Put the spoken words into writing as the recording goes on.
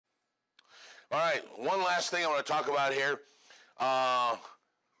All right, one last thing I want to talk about here.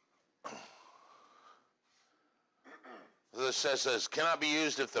 This says cannot be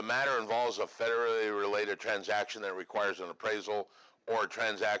used if the matter involves a federally related transaction that requires an appraisal or a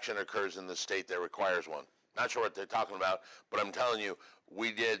transaction occurs in the state that requires one. Not sure what they're talking about, but I'm telling you,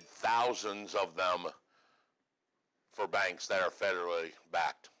 we did thousands of them for banks that are federally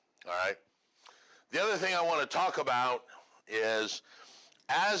backed. All right. The other thing I want to talk about is,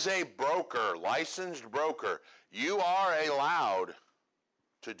 as a broker, licensed broker, you are allowed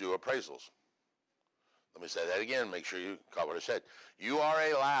to do appraisals. Let me say that again, make sure you caught what I said. You are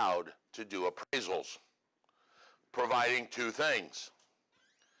allowed to do appraisals, providing two things.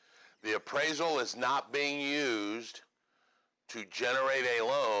 The appraisal is not being used to generate a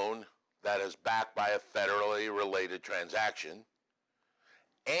loan that is backed by a federally related transaction,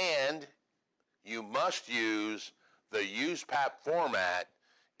 and you must use the USPAP format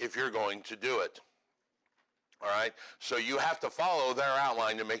if you're going to do it. All right? So you have to follow their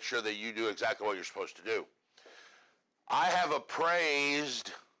outline to make sure that you do exactly what you're supposed to do. I have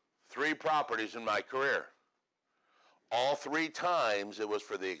appraised 3 properties in my career. All 3 times it was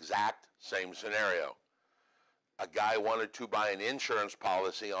for the exact same scenario. A guy wanted to buy an insurance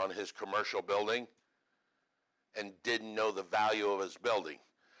policy on his commercial building and didn't know the value of his building.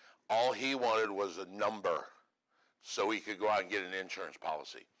 All he wanted was a number so he could go out and get an insurance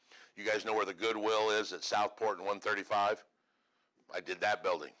policy. You guys know where the Goodwill is at Southport and 135? I did that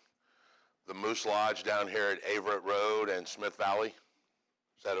building. The Moose Lodge down here at Averett Road and Smith Valley.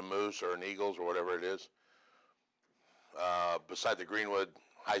 Is that a moose or an Eagles or whatever it is? Beside the Greenwood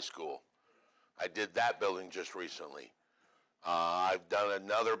High School. I did that building just recently. I've done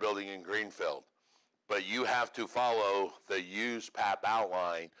another building in Greenfield. But you have to follow the USPAP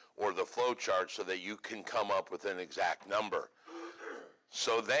outline or the flow chart so that you can come up with an exact number.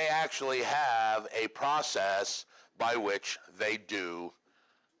 So they actually have a process by which they do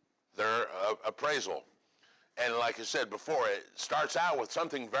their appraisal. And like I said before, it starts out with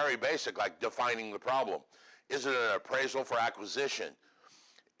something very basic like defining the problem. Is it an appraisal for acquisition?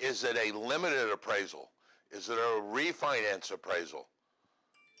 Is it a limited appraisal? Is it a refinance appraisal?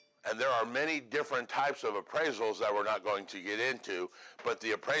 And there are many different types of appraisals that we're not going to get into, but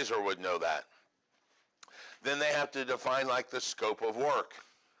the appraiser would know that. Then they have to define like the scope of work.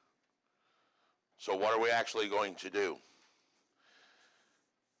 So what are we actually going to do?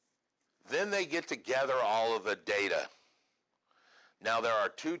 Then they get together all of the data. Now there are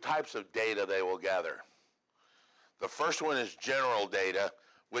 2 types of data they will gather. The first one is general data,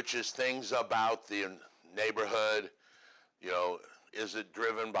 which is things about the neighborhood, is it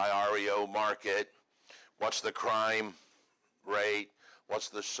driven by REO market? What's the crime rate? What's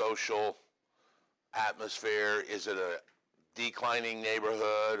the social atmosphere? Is it a declining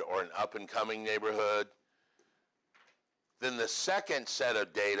neighborhood or an up-and-coming neighborhood? Then the second set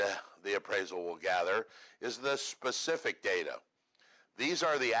of data the appraisal will gather is the specific data. These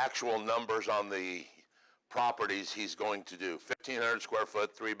are the actual numbers on the properties he's going to do. 1,500 square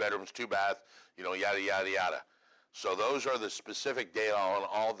foot, 3 bedrooms, 2 bath, yada, yada, yada. So those are the specific data on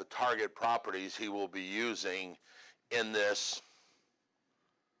all the target properties he will be using in this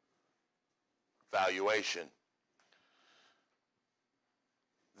valuation.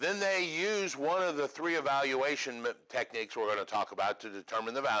 Then they use one of the 3 evaluation techniques we're going to talk about to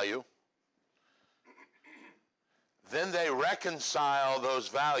determine the value. Then they reconcile those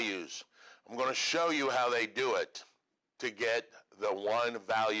values. I'm going to show you how they do it to get the one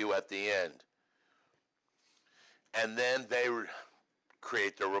value at the end. And then they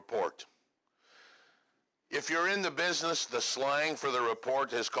create the report. If you're in the business, the slang for the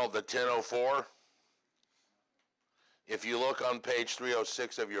report is called the 1004. If you look on page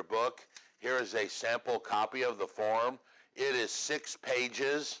 306 of your book, here is a sample copy of the form. It is 6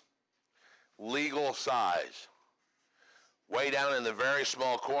 pages, legal size. Way down in the very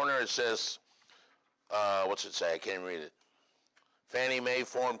small corner, it says, what's it say? I can't read it. Fannie Mae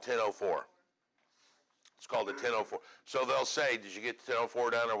Form 1004. It's called the 1004. So they'll say, did you get the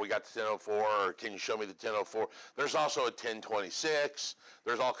 1004 done, or we got the 1004, or can you show me the 1004? There's also a 1026.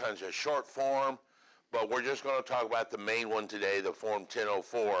 There's all kinds of short form, but we're just going to talk about the main one today, the Form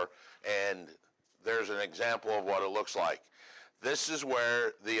 1004, and there's an example of what it looks like. This is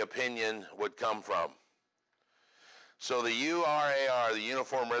where the opinion would come from. So the URAR, the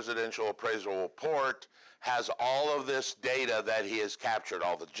Uniform Residential Appraisal Report, has all of this data that he has captured,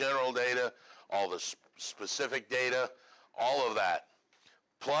 all the general data, all the specific data, all of that.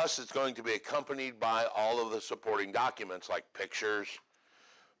 Plus, it's going to be accompanied by all of the supporting documents like pictures,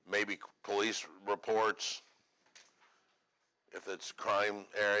 maybe police reports, if it's crime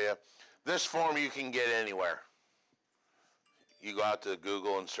area. This form you can get anywhere. You go out to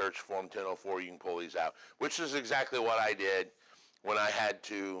Google and search Form 1004, you can pull these out, which is exactly what I did when I had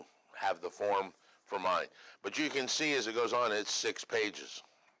to have the form for mine. But you can see as it goes on, it's 6 pages.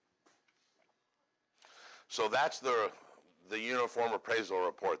 So that's the Uniform Appraisal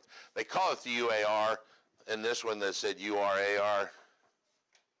Report. They call it the UAR, and this one that said URAR.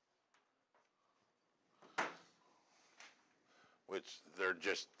 Which they're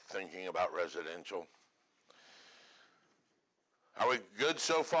just thinking about residential. Are we good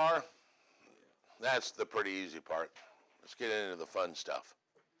so far? That's the pretty easy part. Let's get into the fun stuff.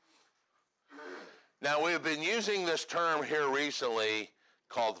 Now, we've been using this term here recently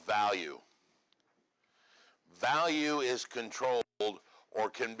called value. Value is controlled or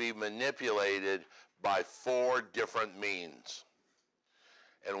can be manipulated by 4 different means.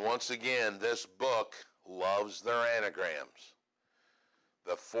 And once again, this book loves their anagrams.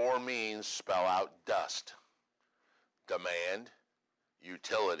 The 4 means spell out dust: demand,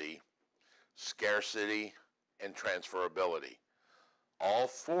 utility, scarcity, and transferability. All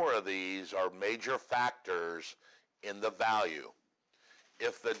 4 of these are major factors in the value.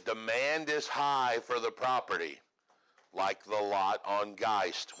 If the demand is high for the property, like the lot on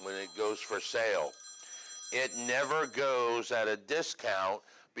Geist when it goes for sale, it never goes at a discount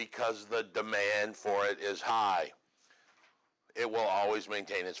because the demand for it is high. It will always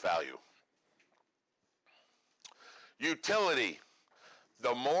maintain its value. Utility.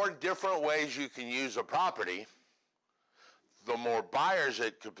 The more different ways you can use a property, the more buyers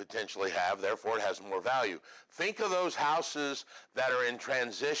it could potentially have, therefore it has more value. Think of those houses that are in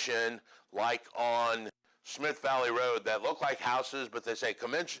transition, like on Smith Valley Road, that look like houses, but they say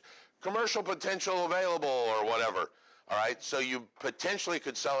commercial potential available or whatever. All right, so you potentially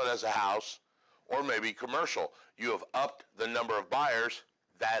could sell it as a house or maybe commercial. You have upped the number of buyers,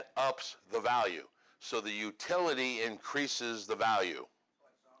 that ups the value. So the utility increases the value.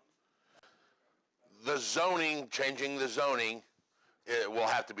 The zoning, changing the zoning, it will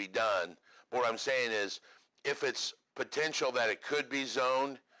have to be done. But what I'm saying is, if it's potential that it could be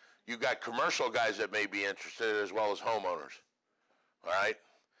zoned, you've got commercial guys that may be interested as well as homeowners. All right?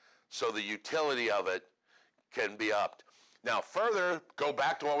 So the utility of it can be upped. Now, further, go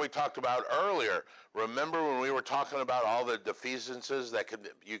back to what we talked about earlier. Remember when we were talking about all the defeasances that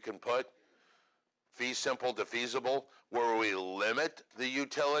you can put? Fee simple, defeasible, where we limit the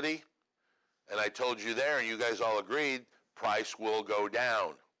utility? And I told you there, and you guys all agreed, price will go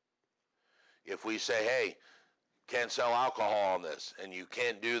down. If we say, hey, can't sell alcohol on this, and you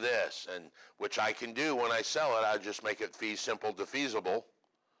can't do this, and which I can do when I sell it, I just make it fee simple, defeasible.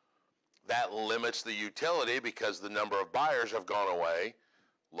 That limits the utility because the number of buyers have gone away,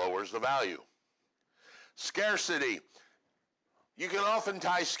 lowers the value. Scarcity. You can often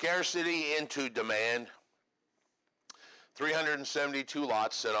tie scarcity into demand. 372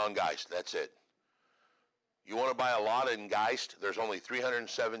 lots sit on Geist. That's it. You want to buy a lot in Geist, there's only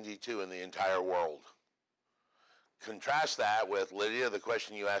 372 in the entire world. Contrast that with, Lydia, the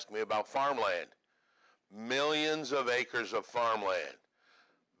question you asked me about farmland. Millions of acres of farmland.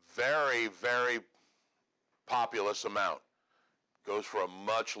 Very, very populous amount. Goes for a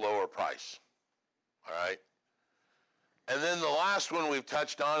much lower price. All right? And then the last one we've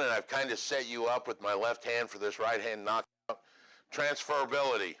touched on, and I've kind of set you up with my left hand for this right hand knockout,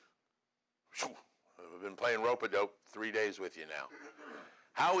 transferability. I've been playing rope-a-dope 3 days with you now.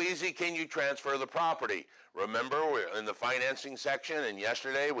 How easy can you transfer the property? Remember, we're in the financing section, and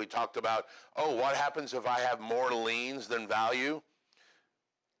yesterday we talked about, what happens if I have more liens than value?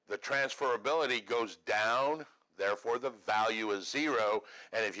 The transferability goes down, therefore the value is 0.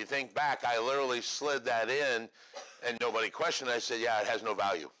 And if you think back, I literally slid that in, and nobody questioned. I said, yeah, it has no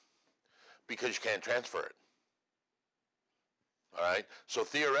value because you can't transfer it. All right? So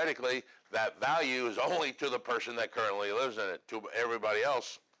theoretically, that value is only to the person that currently lives in it. To everybody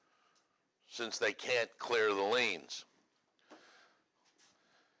else, since they can't clear the liens.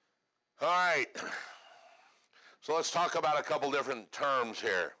 All right. So let's talk about a couple different terms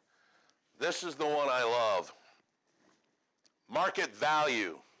here. This is the one I love. Market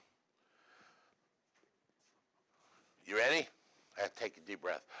value. You ready? I have to take a deep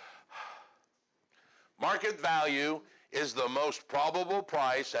breath. Market value is the most probable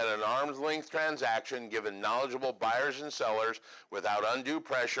price at an arm's length transaction given knowledgeable buyers and sellers without undue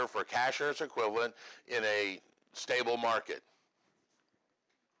pressure for cash or its equivalent in a stable market.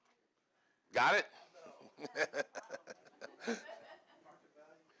 Got it? No.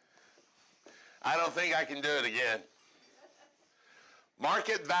 I don't think I can do it again.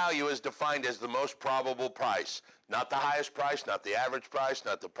 Market value is defined as the most probable price. Not the highest price, not the average price,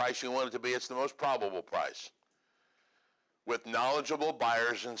 not the price you want it to be. It's the most probable price. With knowledgeable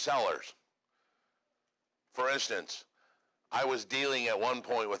buyers and sellers. For instance, I was dealing at one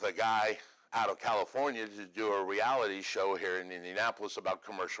point with a guy out of California to do a reality show here in Indianapolis about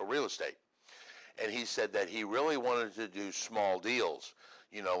commercial real estate. And he said that he really wanted to do small deals,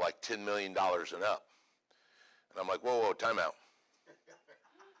 you know, like $10 million and up. And I'm like, whoa, time out.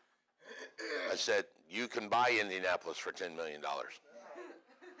 I said, you can buy Indianapolis for $10 million.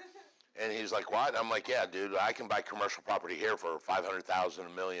 And he's like, what? I'm like, yeah, dude, I can buy commercial property here for $500,000,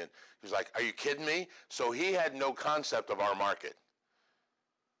 $1 million. He's like, are you kidding me? So he had no concept of our market.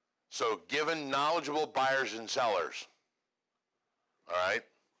 So given knowledgeable buyers and sellers, all right,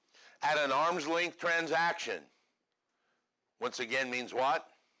 at an arm's length transaction, once again means what?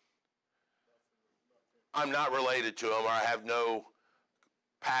 I'm not related to him, or I have no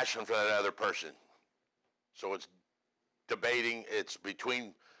passion for that other person. So it's debating, it's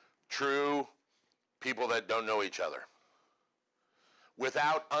between true people that don't know each other.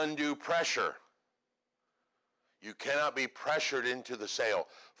 Without undue pressure. You cannot be pressured into the sale.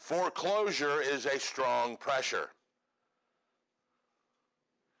 Foreclosure is a strong pressure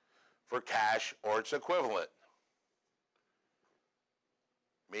for cash or its equivalent.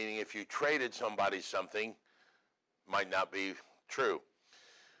 Meaning if you traded somebody something, might not be true.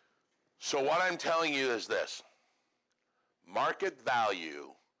 So what I'm telling you is this. Market value,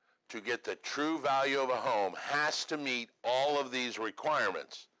 to get the true value of a home, has to meet all of these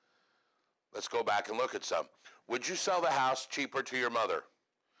requirements. Let's go back and look at some. Would you sell the house cheaper to your mother?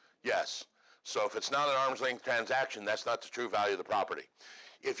 Yes. So if it's not an arm's length transaction, that's not the true value of the property.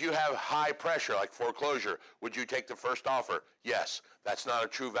 If you have high pressure, like foreclosure, would you take the first offer? Yes. That's not a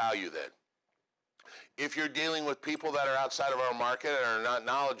true value then. If you're dealing with people that are outside of our market and are not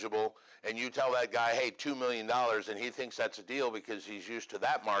knowledgeable, and you tell that guy, hey, $2 million, and he thinks that's a deal because he's used to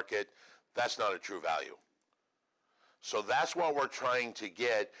that market, that's not a true value. So that's what we're trying to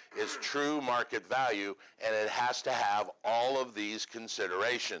get, is true market value, and it has to have all of these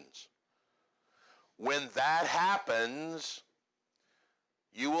considerations. When that happens,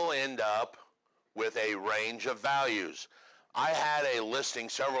 you will end up with a range of values. I had a listing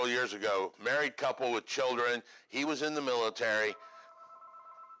several years ago, married couple with children. He was in the military.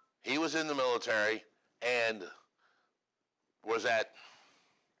 And was at,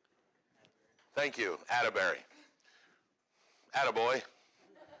 thank you, Atterbury. Attaboy.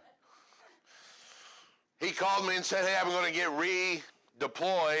 He called me and said, hey, I'm going to get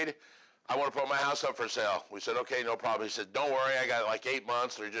redeployed. I want to put my house up for sale. We said, okay, no problem. He said, don't worry, I got like 8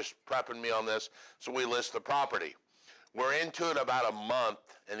 months. They're just prepping me on this. So we list the property. We're into it about a month,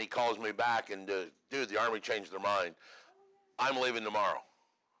 and he calls me back and, dude, the Army changed their mind. I'm leaving tomorrow.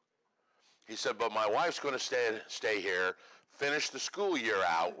 He said, but my wife's going to stay here, finish the school year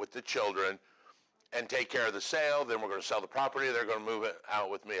out with the children, and take care of the sale. Then we're going to sell the property. They're going to move it out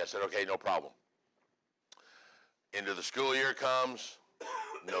with me. I said, okay, no problem. Into the school year comes,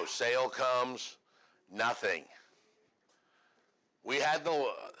 no sale comes, nothing. We had the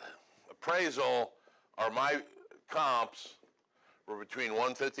appraisal, or my comps were between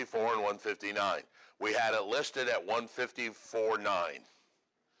 154 and 159. We had it listed at 154.9,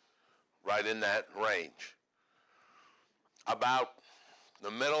 right in that range. About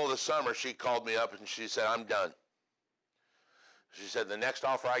the middle of the summer, she called me up and she said, I'm done. She said, the next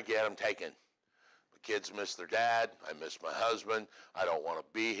offer I get, I'm taking. The kids miss their dad. I miss my husband. I don't want to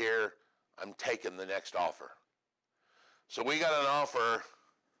be here. I'm taking the next offer. So we got an offer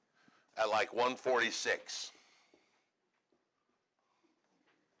at like 146.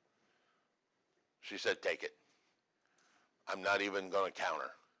 She said, take it. I'm not even going to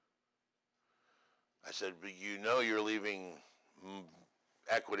counter. I said, but you know you're leaving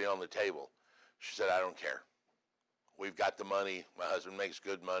equity on the table. She said, I don't care. We've got the money. My husband makes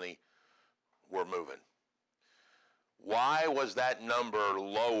good money. We're moving. Why was that number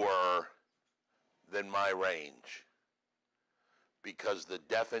lower than my range? Because the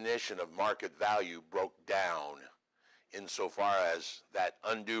definition of market value broke down insofar as that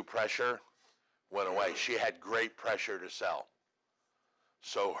undue pressure went away. She had great pressure to sell.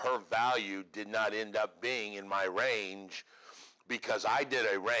 So her value did not end up being in my range because I did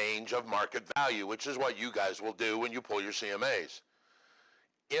a range of market value, which is what you guys will do when you pull your CMAs.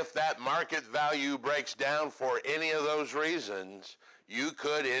 If that market value breaks down for any of those reasons, you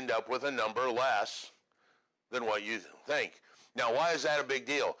could end up with a number less than what you think. Now, why is that a big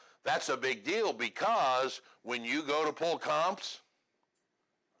deal? That's a big deal because when you go to pull comps,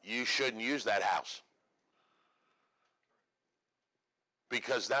 you shouldn't use that house.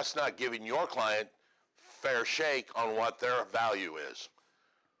 because that's not giving your client fair shake on what their value is.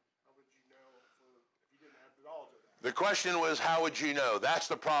 How would you know if you didn't have the knowledge of that? The question was, how would you know? That's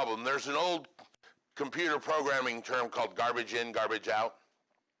the problem. There's an old computer programming term called garbage in, garbage out.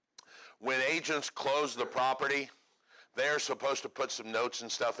 When agents close the property, they're supposed to put some notes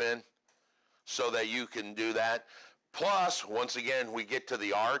and stuff in so that you can do that. Plus, once again, we get to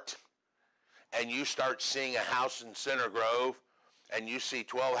the art, and you start seeing a house in Center Grove, and you see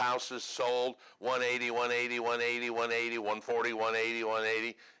 12 houses sold, 180, 180, 180, 180, 140, 180,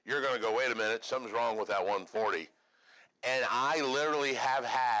 180. You're going to go, wait a minute, something's wrong with that 140. And I literally have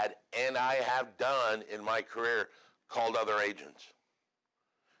had, and I have done in my career, called other agents.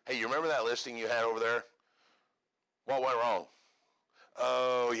 Hey, you remember that listing you had over there? What went wrong?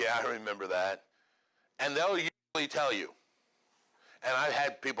 Oh, yeah, I remember that. And they'll usually tell you. And I've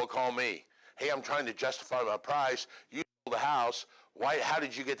had people call me, hey, I'm trying to justify my price. You sold the house. Why? How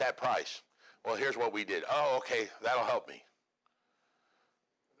did you get that price? Well, here's what we did. Oh, okay, that'll help me.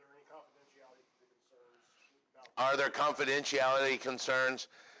 Are there any confidentiality concerns?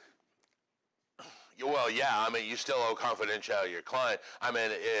 Well, yeah, I mean, you still owe confidentiality to your client. I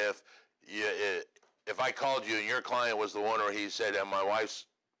mean, if I called you and your client was the one where he said,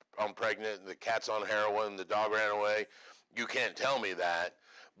 I'm pregnant, and the cat's on heroin, the dog ran away, you can't tell me that,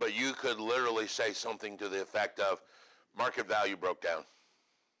 but you could literally say something to the effect of, market value broke down.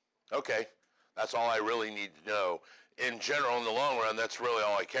 Okay, that's all I really need to know. In general, in the long run, that's really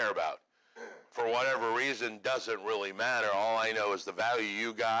all I care about. For whatever reason, doesn't really matter. All I know is the value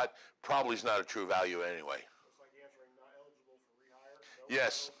you got probably is not a true value anyway. It's like answering not eligible for rehire. No,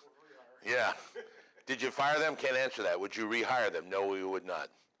 Yes. for rehire. Yeah. Did you fire them? Can't answer that. Would you rehire them? No, we would not.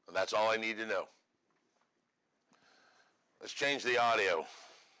 And that's all I need to know. Let's change the audio.